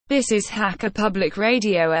This is Hacker Public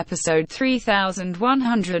Radio episode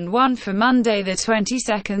 3101 for Monday the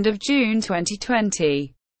 22nd of June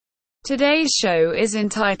 2020. Today's show is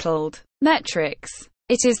entitled Metrics.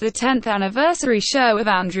 It is the 10th anniversary show of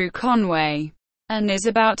Andrew Conway, and is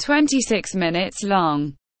about 26 minutes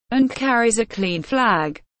long, and carries a clean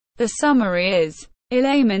flag. The summary is a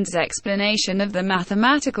layman's explanation of the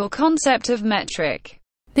mathematical concept of metric.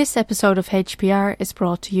 This episode of HPR is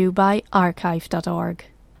brought to you by archive.org.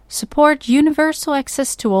 Support universal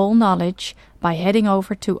access to all knowledge by heading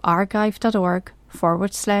over to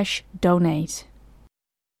archive.org/donate.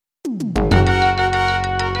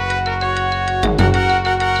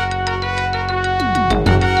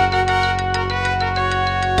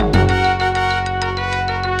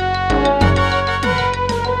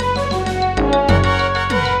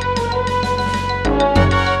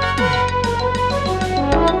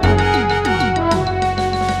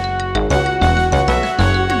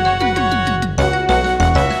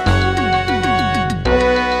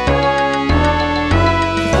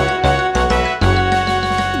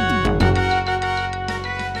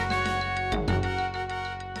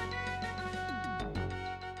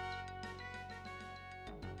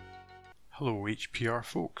 Hello HPR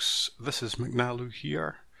folks, this is McNaloo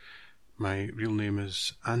here. My real name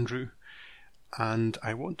is Andrew, and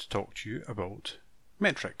I want to talk to you about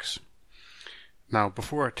metrics. Now,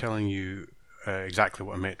 before telling you exactly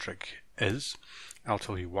what a metric is, I'll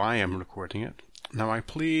tell you why I'm recording it. Now, I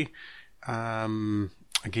play a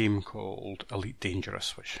game called Elite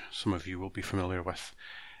Dangerous, which some of you will be familiar with,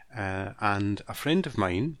 and a friend of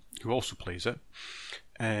mine who also plays it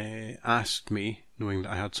asked me, knowing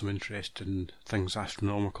that I had some interest in things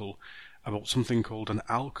astronomical, about something called an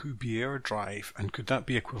Alcubierre drive, and could that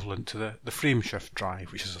be equivalent to the frameshift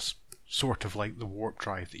drive, which is sort of like the warp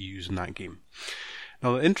drive that you use in that game.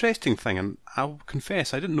 Now, the interesting thing, and I'll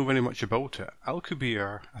confess I didn't know very much about it,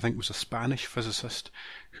 Alcubierre, I think, was a Spanish physicist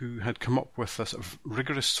who had come up with a sort of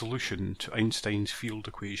rigorous solution to Einstein's field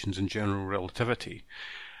equations in general relativity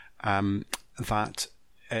that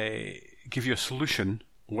give you a solution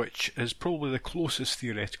which is probably the closest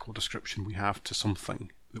theoretical description we have to something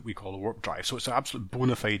that we call a warp drive. So it's an absolute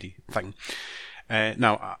bona fide thing.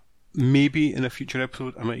 Now, maybe in a future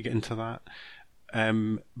episode I might get into that,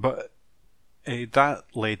 but that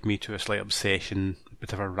led me to a slight obsession, a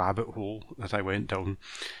bit of a rabbit hole that I went down,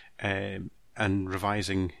 and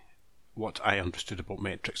revising what I understood about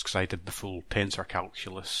metrics, because I did the full tensor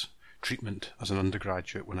calculus treatment as an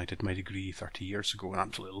undergraduate when I did my degree 30 years ago, and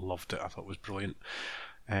absolutely loved it. I thought it was brilliant.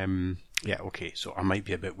 So I might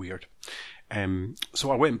be a bit weird.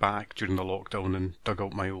 So I went back during the lockdown and dug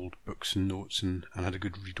out my old books and notes and had a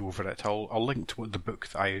good read over it. I'll link to the book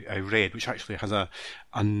that I read, which actually has a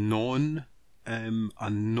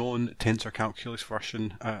non-tensor calculus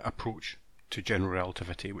version approach to general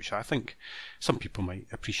relativity, which I think some people might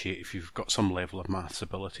appreciate if you've got some level of maths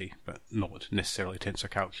ability, but not necessarily tensor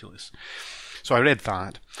calculus. So I read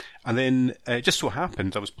that, and then it just so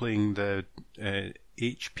happened I was playing the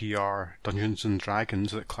HPR Dungeons and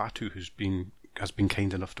Dragons that Klaatu has been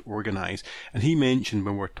kind enough to organise, and he mentioned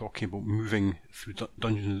when we were talking about moving through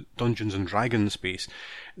Dungeons and Dragons space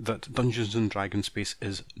that Dungeons and Dragons space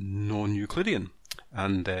is non-Euclidean,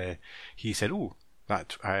 and he said,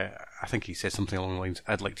 I think he said something along the lines,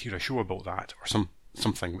 I'd like to hear a show about that, or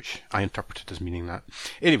something which I interpreted as meaning that.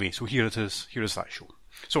 Anyway, so here it is. Here is that show.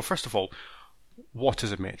 So first of all, what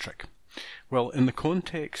is a metric? Well, in the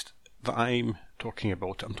context that I'm talking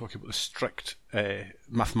about the strict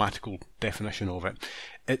mathematical definition of it.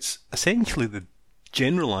 It's essentially the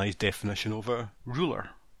generalised definition of a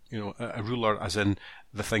ruler. A ruler as in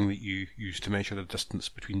the thing that you use to measure the distance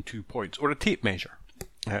between 2 points, or a tape measure.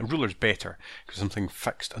 A ruler's better because something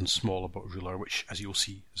fixed and small about a ruler, which, as you'll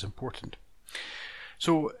see, is important.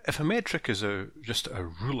 So, if a metric is just a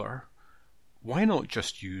ruler, why not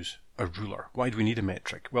just use a ruler? Why do we need a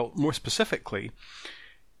metric? Well, more specifically,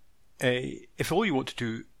 if all you want to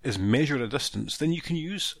do is measure a distance, then you can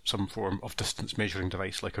use some form of distance measuring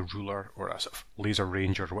device like a ruler or a sort of laser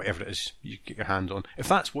ranger or whatever it is you get your hand on. If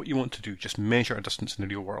that's what you want to do, just measure a distance in the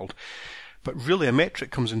real world. But really, a metric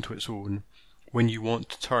comes into its own when you want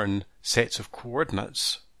to turn sets of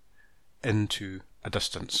coordinates into a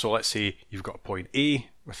distance. So let's say you've got a point A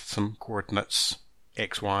with some coordinates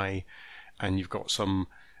x, y, and you've got some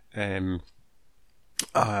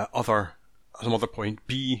other point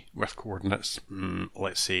B with coordinates,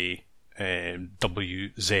 let's say w,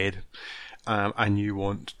 z, and you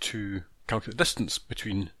want to calculate the distance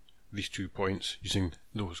between these 2 points using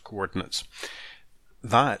those coordinates.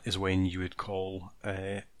 That is when you would call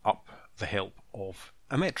up the help of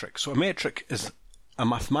a metric. So a metric is a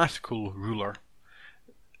mathematical ruler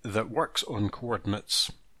that works on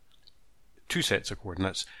coordinates, two sets of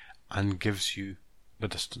coordinates, and gives you the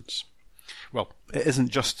distance. Well, it isn't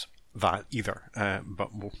just that either, but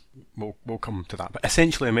we'll come to that. But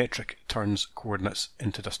essentially a metric turns coordinates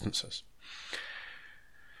into distances.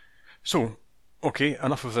 So, okay,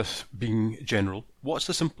 enough of this being general. What's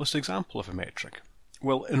the simplest example of a metric?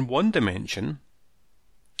 Well, in one dimension,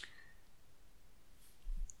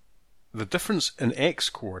 the difference in x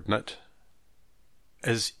coordinate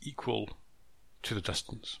is equal to the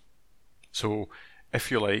distance. So, if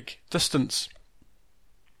you like, distance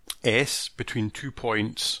s between 2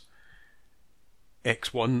 points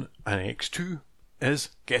x1 and x2 is,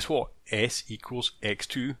 guess what? S equals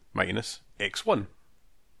x2 minus x1.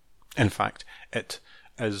 In fact, it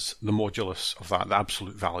is the modulus of that, the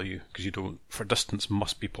absolute value, because you don't, for distance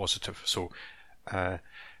must be positive.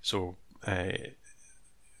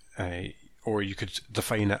 Or you could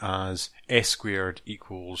define it as s squared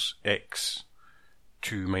equals x2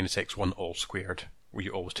 minus x1 all squared, where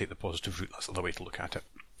you always take the positive root. That's the other way to look at it.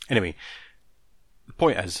 Anyway, the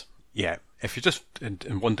point is, yeah, if you're just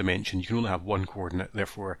in one dimension, you can only have one coordinate,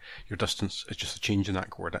 therefore your distance is just a change in that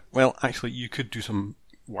coordinate. Well, actually, you could do some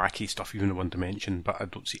wacky stuff even in one dimension, but I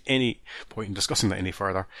don't see any point in discussing that any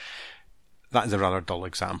further. That is a rather dull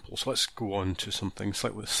example, so let's go on to something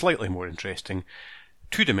slightly more interesting.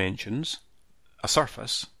 2 dimensions, a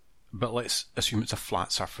surface, but let's assume it's a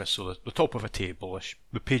flat surface, so the top of a table,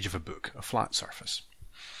 the page of a book, a flat surface.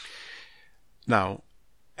 Now,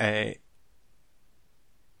 the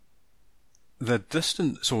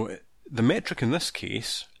distance, so the metric in this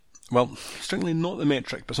case, well, certainly not the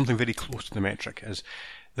metric, but something very close to the metric, is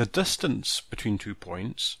the distance between 2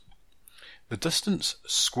 points, the distance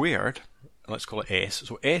squared, let's call it s,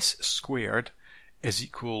 so s squared is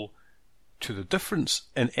equal to the difference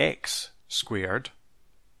in x squared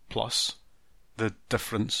plus the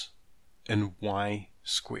difference in y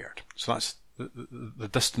squared. So that's the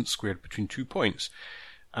distance squared between 2 points.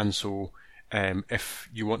 And so if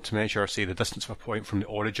you want to measure, say, the distance of a point from the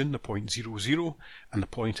origin, the point 0, 0, and the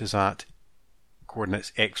point is at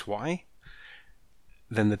coordinates x, y,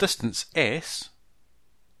 then the distance s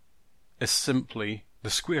is simply the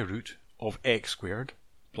square root of x squared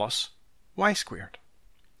plus y squared.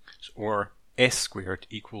 Or s squared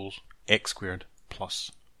equals x squared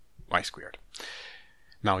plus y squared.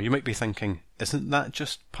 Now, you might be thinking, isn't that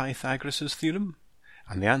just Pythagoras' theorem?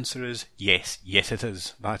 And the answer is yes, yes it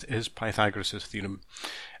is. That is Pythagoras' theorem.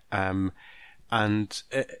 And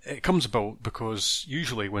it comes about because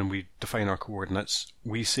usually when we define our coordinates,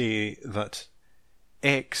 we say that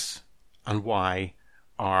x and y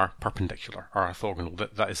are perpendicular, are orthogonal.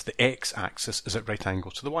 That is, the x-axis is at right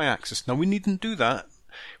angles to the y-axis. Now, we needn't do that.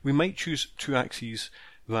 We might choose two axes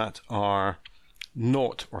that are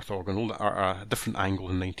not orthogonal, that are a different angle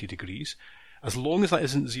than 90 degrees. As long as that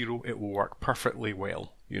isn't 0, it will work perfectly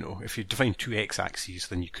well. You know, if you define two x-axes,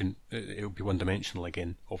 then it'll be one-dimensional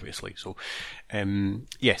again, obviously. So,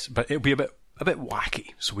 yes, but it'll be a bit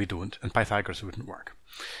wacky, so we don't, and Pythagoras wouldn't work.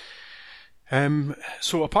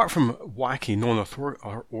 So apart from wacky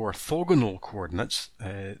non-orthogonal coordinates,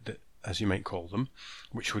 as you might call them,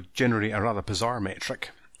 which would generate a rather bizarre metric,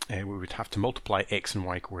 we would have to multiply x and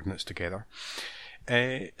y coordinates together.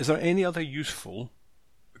 Is there any other useful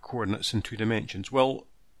coordinates in 2 dimensions? Well,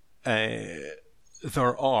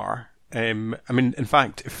 there are. In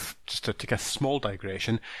fact, if just to take a small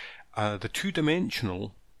digression, the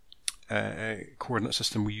 2-dimensional coordinate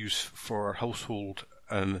system we use for household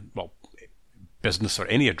and, well, business or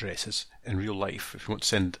any addresses in real life, if you want to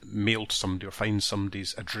send mail to somebody or find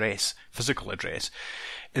somebody's address, physical address,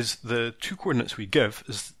 is the 2 coordinates we give.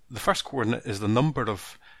 Is the first coordinate is the number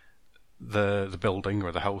of the building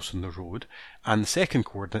or the house and the road, and the second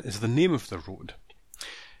coordinate is the name of the road.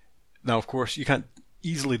 Now, of course, you can't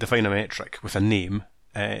easily define a metric with a name,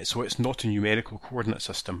 so it's not a numerical coordinate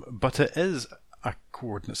system, but it is a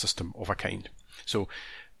coordinate system of a kind. So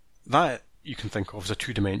that you can think of as a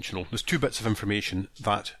 2-dimensional. There's 2 bits of information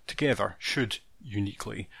that together should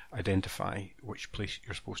uniquely identify which place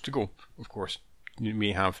you're supposed to go. Of course, you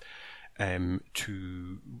may have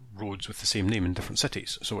 2 roads with the same name in different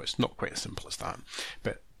cities, so it's not quite as simple as that.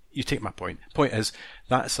 But you take my point. Point is,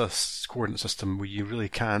 that's a coordinate system where you really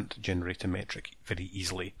can't generate a metric very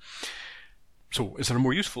easily. So is there a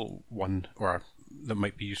more useful one, or that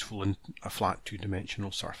might be useful in a flat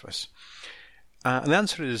 2-dimensional surface? And the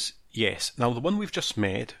answer is yes. Now, the one we've just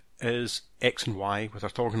made is x and y with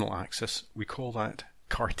orthogonal axis. We call that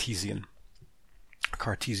Cartesian, a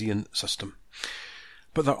Cartesian system.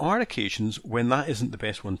 But there are occasions when that isn't the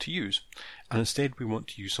best one to use, and instead we want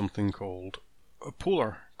to use something called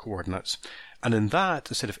polar coordinates. And in that,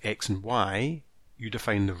 instead of x and y, you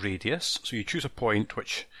define the radius. So you choose a point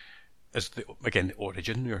which is, again, the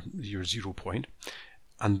origin, your 0 point.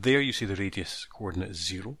 And there you see the radius coordinate is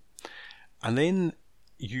 0. And then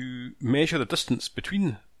you measure the distance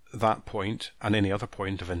between that point and any other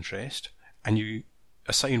point of interest, and you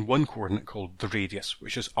assign one coordinate called the radius,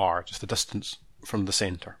 which is r, just the distance from the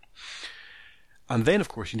centre. And then, of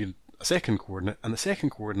course, you need a second coordinate, and the second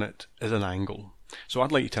coordinate is an angle. So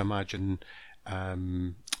I'd like you to imagine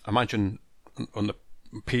on the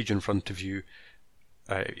page in front of you,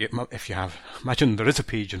 if you have, imagine there is a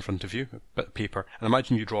page in front of you, a bit of paper, and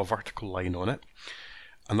imagine you draw a vertical line on it,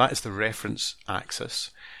 and that is the reference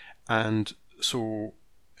axis, and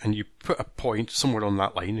you put a point somewhere on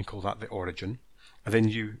that line and call that the origin, and then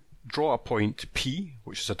you draw a point P,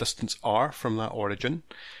 which is a distance r from that origin,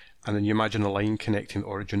 and then you imagine a line connecting the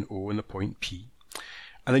origin O and the point P,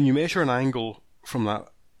 and then you measure an angle from the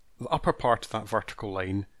upper part of that vertical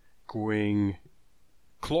line going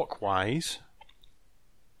clockwise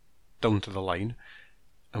down to the line,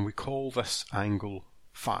 and we call this angle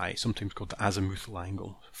phi, sometimes called the azimuthal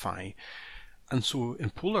angle phi. And so in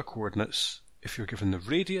polar coordinates, if you're given the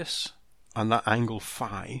radius and that angle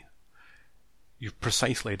phi, you've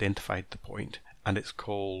precisely identified the point, and it's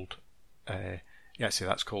called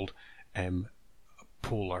that's called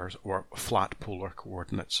polars, or flat polar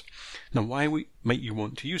coordinates. Now, why might you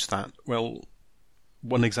want to use that? Well,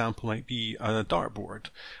 one example might be a dartboard.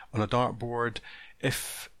 On a dartboard,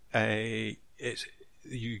 if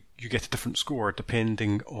you get a different score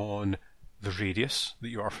depending on the radius that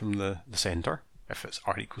you are from the centre. If it's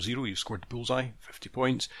r equals 0, you've scored the bullseye, 50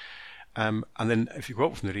 points. And then if you go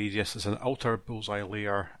up from the radius, there's an outer bullseye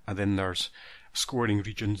layer, and then there's scoring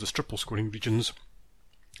regions, there's triple scoring regions,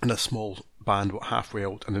 and a small band about halfway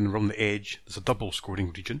out, and then around the edge there's a double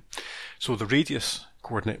scoring region. So the radius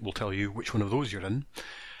coordinate will tell you which one of those you're in,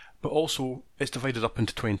 but also it's divided up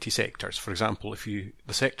into 20 sectors. For example, the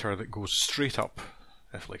sector that goes straight up,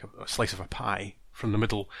 if like a slice of a pie from the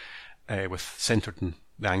middle, with centred in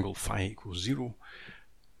the angle phi equals 0,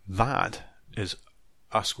 that is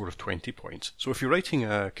a score of 20 points. So if you're writing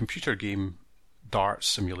a computer game darts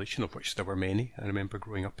simulation, of which there were many, I remember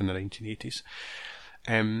growing up in the 1980s,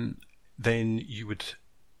 then you would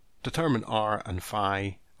determine r and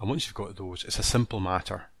phi, and once you've got those, it's a simple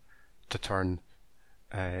matter to determine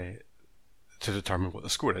what the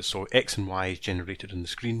score is. So x and y is generated on the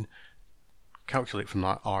screen, calculate from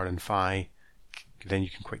that r and phi, then you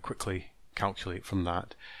can quite quickly calculate from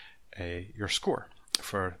that your score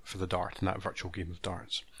for the dart in that virtual game of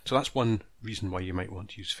darts. So that's one reason why you might want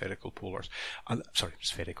to use spherical polars.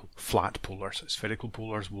 Flat polars. Spherical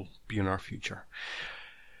polars will be in our future.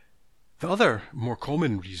 The other more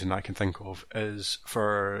common reason I can think of is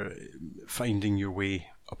for finding your way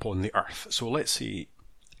upon the Earth. So let's say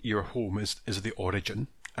your home is the origin,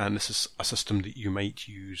 and this is a system that you might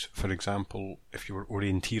use, for example, if you were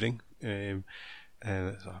orienteering.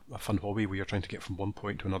 A fun hobby where you're trying to get from one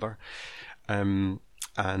point to another.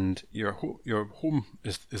 And your home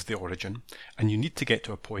is the origin, and you need to get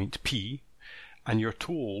to a point P, and you're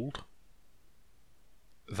told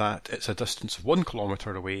that it's a distance of 1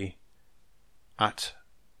 kilometre away at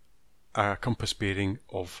a compass bearing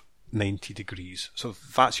of 90 degrees. So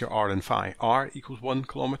that's your r and phi. R equals 1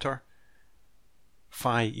 kilometre,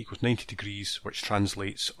 phi equals 90 degrees, which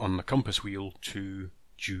translates on the compass wheel to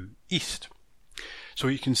due east. So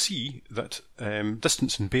you can see that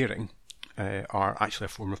distance and bearing are actually a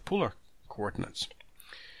form of polar coordinates.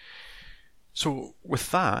 So with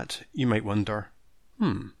that, you might wonder,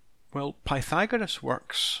 well, Pythagoras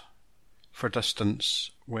works for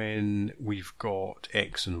distance when we've got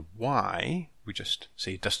x and y. We just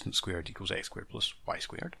say distance squared equals x squared plus y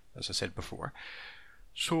squared, as I said before.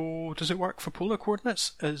 So does it work for polar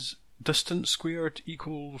coordinates? Is distance squared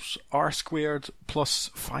equals r squared plus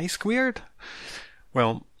phi squared?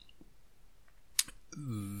 Well,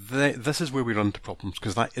 this is where we run into problems,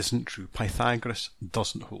 because that isn't true. Pythagoras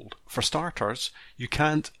doesn't hold. For starters, you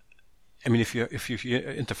can't. I mean, if you're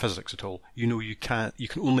into physics at all, you know you can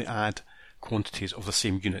only add quantities of the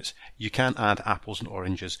same units. You can't add apples and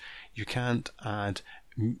oranges. You can't add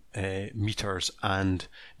meters and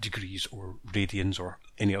degrees or radians or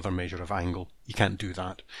any other measure of angle. You can't do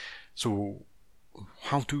that. So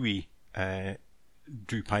how do we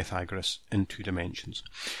do Pythagoras in 2 dimensions?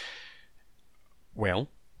 Well,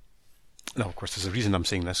 now of course there's a reason I'm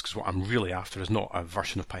saying this, because what I'm really after is not a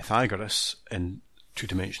version of Pythagoras in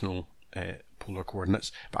 2-dimensional polar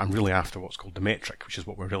coordinates, but I'm really after what's called the metric, which is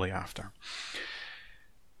what we're really after.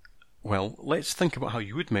 Well, let's think about how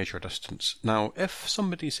you would measure distance. Now, if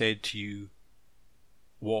somebody said to you,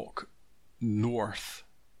 walk north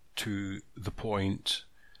to the point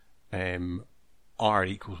r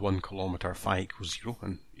equals 1 kilometre, phi equals 0,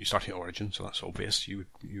 and you're starting at origin, so that's obvious, you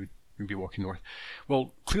would be walking north.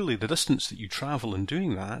 Well, clearly the distance that you travel in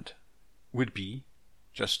doing that would be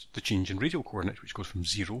just the change in radial coordinate, which goes from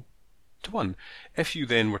 0 to 1. If you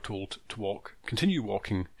then were told to continue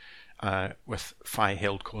walking with phi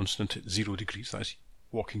held constant at 0 degrees, that's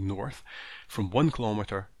walking north, from 1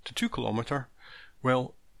 kilometre to 2 kilometre,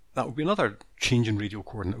 well, that would be another change in radial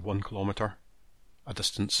coordinate of 1 kilometre,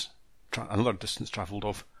 another distance travelled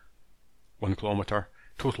of 1 kilometre,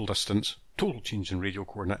 total distance, total change in radial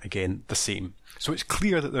coordinate, again, the same. So it's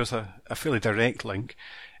clear that there's a fairly direct link,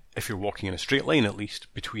 if you're walking in a straight line at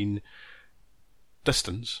least, between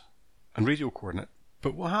distance and radial coordinate.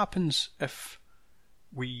 But what happens if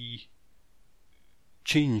we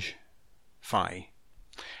change phi?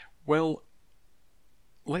 Well,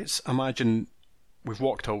 let's imagine we've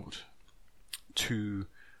walked out to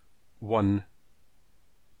 1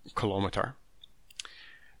 kilometre,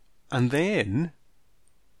 and then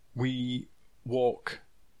we walk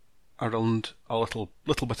around a little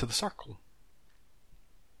bit of the circle.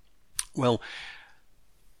 Well,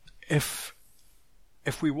 if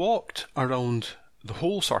we walked around the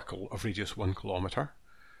whole circle of radius 1 kilometre,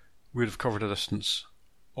 we would have covered a distance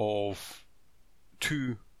of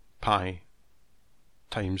 2 pi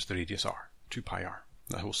times the radius r, 2 pi r,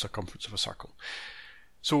 the whole circumference of a circle.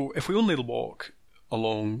 So if we only walk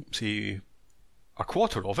along, say, a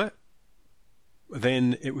quarter of it,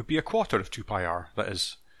 then it would be a quarter of 2 pi r, that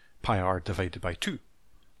is pi r divided by 2.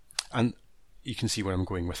 And you can see where I'm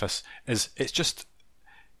going with this, is it's just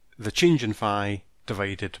the change in phi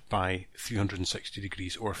divided by 360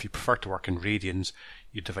 degrees, or if you prefer to work in radians,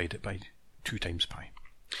 you divide it by 2 times pi.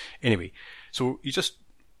 Anyway, so you just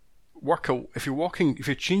work out, if you're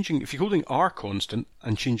holding r constant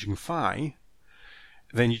and changing phi,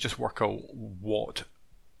 then you just work out what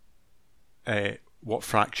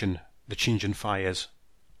fraction the change in phi is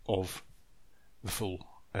of the full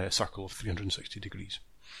circle of 360 degrees.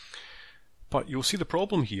 But you'll see the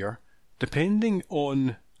problem here, depending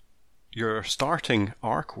on your starting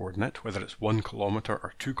r coordinate, whether it's 1 kilometre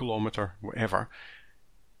or 2 kilometre, whatever,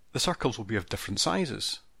 the circles will be of different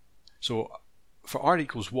sizes. So for r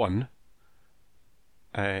equals 1,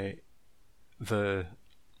 the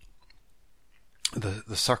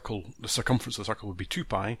circumference of the circle would be 2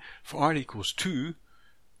 pi. For r equals 2,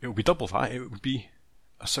 it would be double that. It would be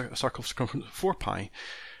a circle circumference of 4 pi.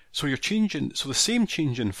 So the same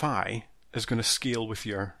change in phi is going to scale with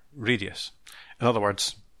your radius. In other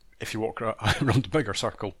words, if you walk around a bigger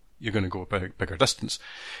circle, you're going to go a bigger distance.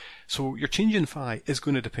 So your change in phi is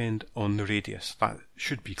going to depend on the radius. That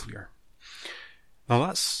should be clear. Now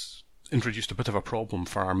that's introduced a bit of a problem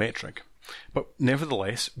for our metric, but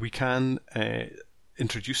nevertheless we can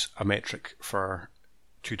introduce a metric for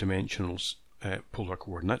two-dimensional polar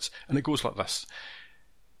coordinates, and it goes like this.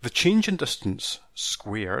 The change in distance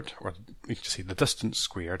squared, or you can say the distance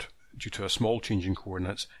squared due to a small change in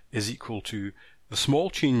coordinates, is equal to the small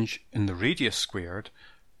change in the radius squared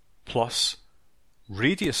plus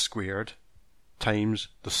radius squared times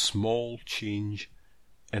the small change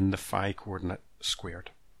in the phi coordinate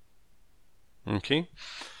squared. Okay?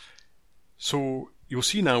 So you'll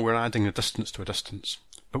see now we're adding a distance to a distance.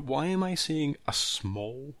 But why am I saying a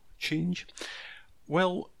small change?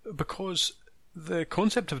 Well, because the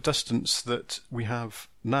concept of distance that we have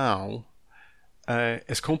now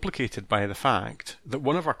is complicated by the fact that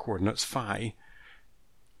one of our coordinates, phi,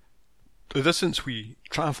 the distance we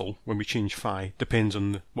travel when we change phi depends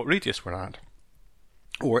on what radius we're at.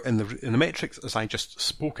 Or in the metric as I just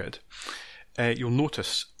spoke it, you'll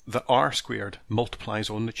notice that r squared multiplies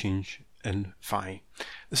on the change in phi.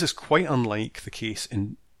 This is quite unlike the case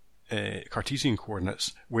in Cartesian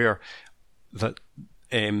coordinates, where the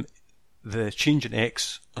change in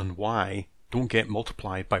x and y don't get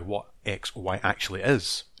multiplied by what x or y actually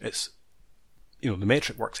is. It's, the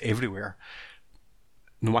metric works everywhere,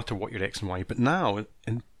 no matter what your x and y. But now,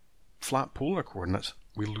 in flat polar coordinates,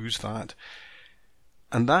 we lose that.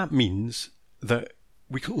 And that means that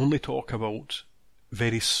we can only talk about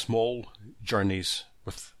very small journeys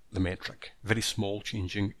with the metric, very small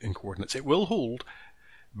changing in coordinates. It will hold,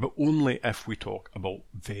 but only if we talk about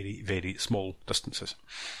very, very small distances.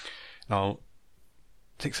 Now,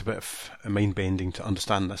 it takes a bit of mind bending to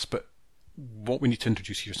understand this, but what we need to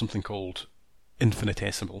introduce here is something called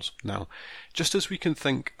infinitesimals. Now, just as we can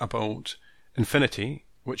think about infinity,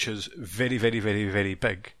 which is very, very, very, very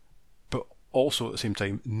big, but also at the same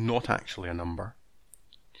time not actually a number,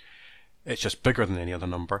 it's just bigger than any other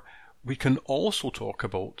number, we can also talk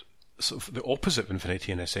about sort of the opposite of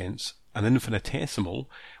infinity in a sense, an infinitesimal,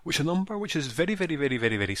 which is a number which is very, very, very,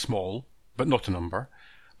 very, very small, but not a number,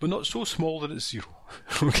 but not so small that it's zero.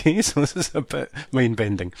 Okay, so this is a bit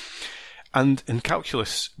mind-bending. And in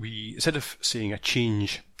calculus, we, instead of saying a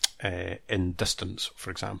change in distance,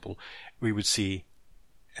 for example, we would say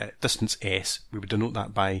distance s, we would denote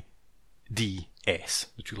that by ds,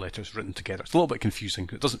 the two letters written together. It's a little bit confusing.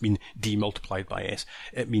 It doesn't mean d multiplied by s.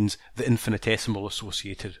 It means the infinitesimal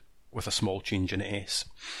associated with a small change in s.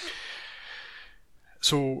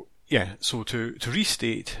 So, yeah, so to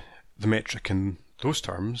restate the metric in those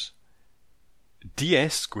terms,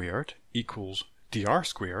 ds squared equals dr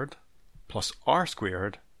squared plus r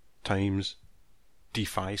squared times d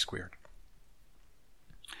phi squared.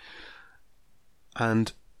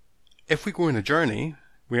 And if we go on a journey,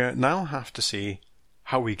 we now have to say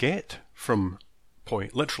how we get from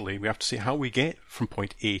literally, we have to say how we get from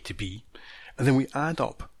point A to B, and then we add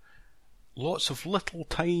up lots of little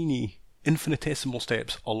tiny infinitesimal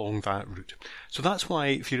steps along that route. So that's why,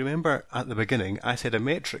 if you remember at the beginning, I said a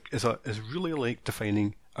metric is really like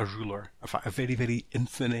defining a ruler. In fact, a very, very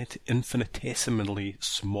infinitesimally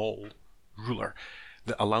small ruler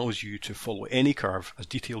that allows you to follow any curve as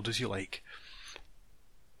detailed as you like.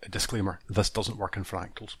 A disclaimer, this doesn't work in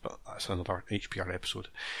fractals, but that's another HPR episode.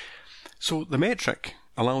 So the metric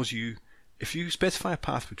allows you, if you specify a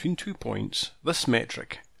path between 2 points, this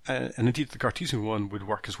metric, and indeed the Cartesian one would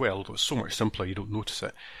work as well, although it's so much simpler you don't notice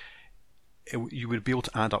it, you would be able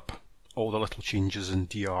to add up all the little changes in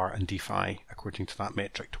dr and d phi according to that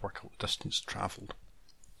metric to work out the distance travelled.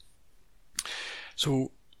 So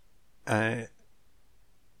that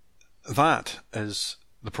is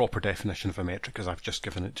the proper definition of a metric as I've just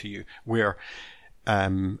given it to you, where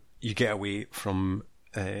you get away from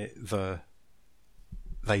the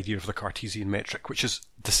idea of the Cartesian metric, which is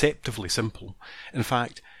deceptively simple. In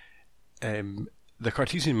fact, the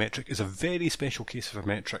Cartesian metric is a very special case of a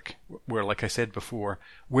metric where, like I said before,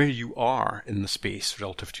 where you are in the space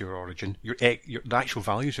relative to your origin, the actual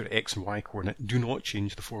values, your x and y coordinate, do not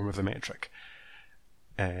change the form of the metric.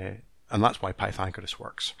 And that's why Pythagoras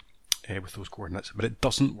works with those coordinates, but it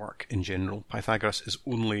doesn't work in general. Pythagoras is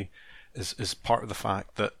part of the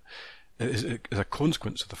fact that is a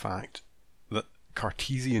consequence of the fact that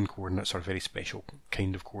Cartesian coordinates are a very special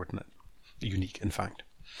kind of coordinate, unique in fact.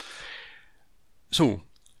 So,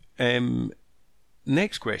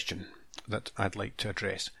 next question that I'd like to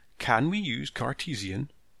address: can we use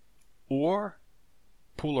Cartesian or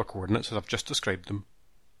polar coordinates, as I've just described them,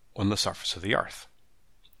 on the surface of the Earth?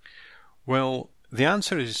 Well, the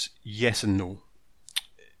answer is yes and no.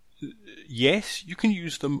 Yes, you can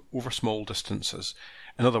use them over small distances.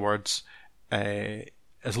 In other words,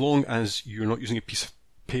 as long as you're not using a piece of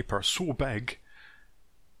paper so big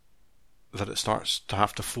that it starts to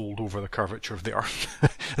have to fold over the curvature of the Earth,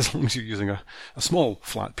 as long as you're using a small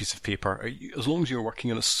flat piece of paper, as long as you're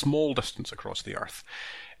working on a small distance across the Earth,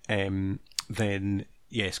 then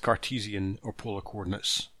yes, Cartesian or polar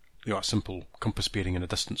coordinates, a simple compass bearing in a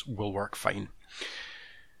distance, will work fine.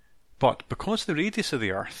 But because the radius of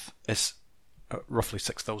the Earth is roughly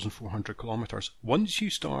 6,400 kilometres, once you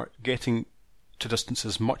start getting to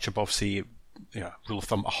distances much above, say, rule of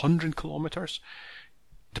thumb, 100 kilometres,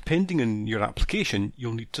 depending on your application,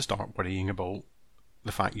 you'll need to start worrying about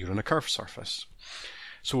the fact you're on a curved surface.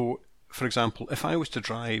 So, for example, if I was to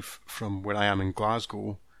drive from where I am in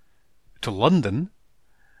Glasgow to London,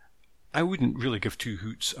 I wouldn't really give two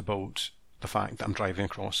hoots about the fact that I'm driving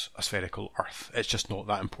across a spherical Earth. It's just not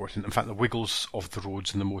that important. In fact, the wiggles of the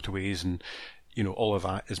roads and the motorways and all of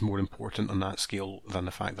that is more important on that scale than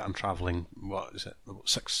the fact that I'm travelling, about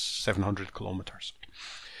 600-700 kilometres.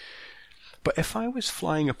 But if I was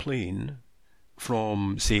flying a plane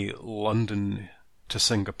from, say, London to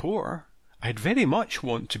Singapore, I'd very much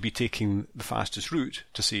want to be taking the fastest route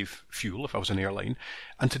to save fuel if I was an airline.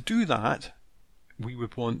 And to do that, we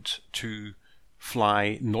would want to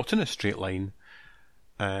fly not in a straight line,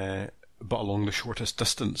 but along the shortest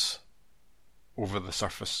distance over the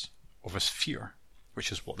surface of a sphere,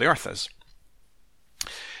 which is what the Earth is.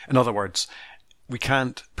 In other words, we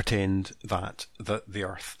can't pretend that the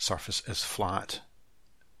Earth's surface is flat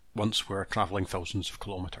once we're travelling thousands of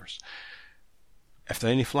kilometres. If there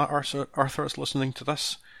are any flat earthers listening to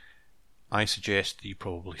this, I suggest that you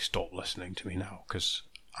probably stop listening to me now, because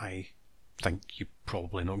I think you're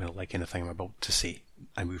probably not going to like anything I'm about to say.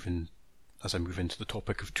 As I move into the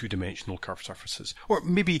topic of two-dimensional curved surfaces. Or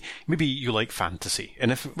maybe you like fantasy,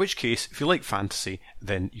 and in which case, if you like fantasy,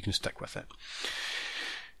 then you can stick with it.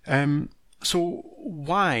 So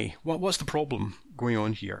why? What's the problem going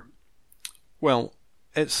on here? Well,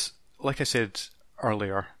 it's, like I said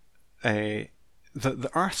earlier,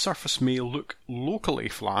 the Earth's surface may look locally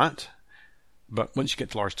flat, but once you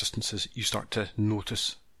get to large distances, you start to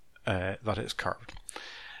notice that it's curved.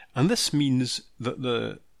 And this means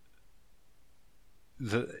that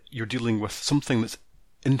you're dealing with something that's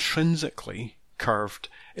intrinsically curved.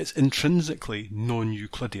 It's intrinsically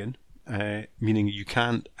non-Euclidean, meaning you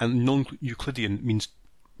can't, and non-Euclidean means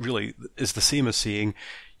really is the same as saying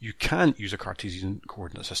you can't use a Cartesian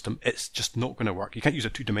coordinate system. It's just not going to work. You can't use a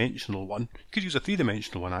two-dimensional one. You could use a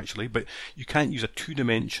three-dimensional one actually, but you can't use a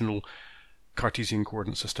two-dimensional Cartesian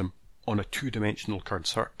coordinate system on a two-dimensional curved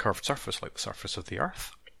surface like the surface of the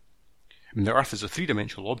Earth. I mean, the Earth is a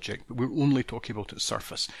three-dimensional object, but we're only talking about its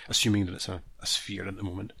surface, assuming that it's a sphere at the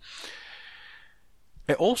moment.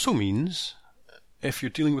 It also means, if you're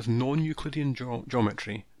dealing with non-Euclidean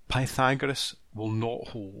geometry, Pythagoras will not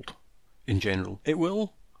hold in general. It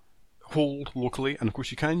will hold locally, and of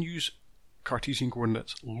course you can use Cartesian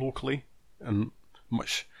coordinates locally and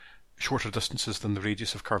much shorter distances than the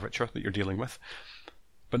radius of curvature that you're dealing with,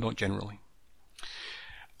 but not generally.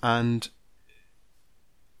 And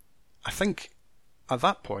I think at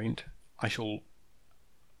that point I shall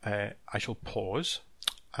pause.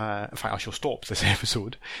 In fact, I shall stop this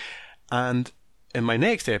episode, and in my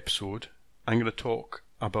next episode I'm going to talk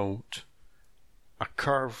about a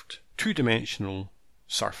curved two-dimensional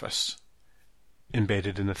surface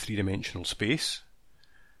embedded in a three-dimensional space.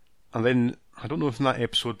 And then, I don't know if in that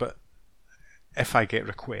episode, but if I get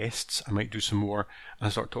requests, I might do some more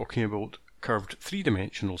and start talking about curved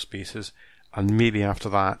three-dimensional spaces, and maybe after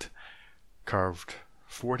that curved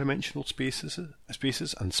four-dimensional spaces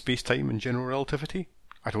and space-time and general relativity.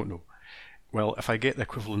 I don't know. Well, if I get the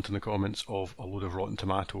equivalent in the comments of a load of rotten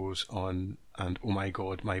tomatoes and oh my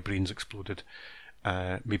god, my brain's exploded,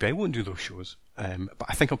 maybe I won't do those shows, but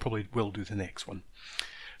I think I probably will do the next one.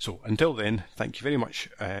 So until then, thank you very much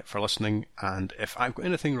for listening, and if I've got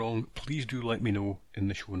anything wrong, please do let me know in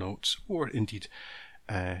the show notes, or indeed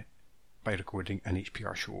by recording an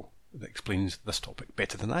HPR show that explains this topic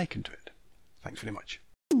better than I can do it. Thanks very much.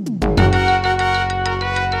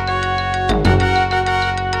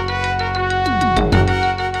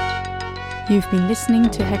 You've been listening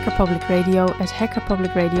to Hacker Public Radio at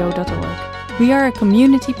hackerpublicradio.org. We are a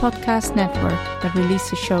community podcast network that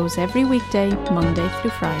releases shows every weekday, Monday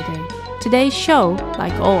through Friday. Today's show,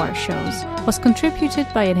 like all our shows, was contributed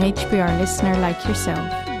by an HPR listener like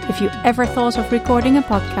yourself. If you ever thought of recording a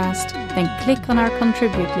podcast, then click on our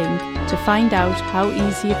contribute link to find out how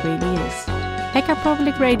easy it really is. Hacker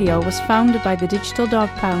Public Radio was founded by the Digital Dog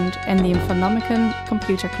Pound and the Infonomicon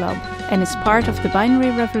Computer Club and is part of the binary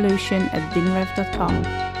revolution at binrev.com.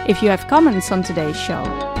 If you have comments on today's show,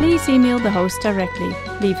 please email the host directly,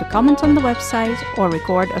 leave a comment on the website, or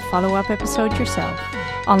record a follow-up episode yourself.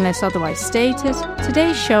 Unless otherwise stated,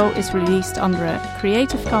 today's show is released under a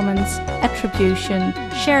Creative Commons Attribution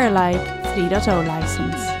Share Alike 3.0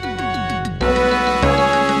 license.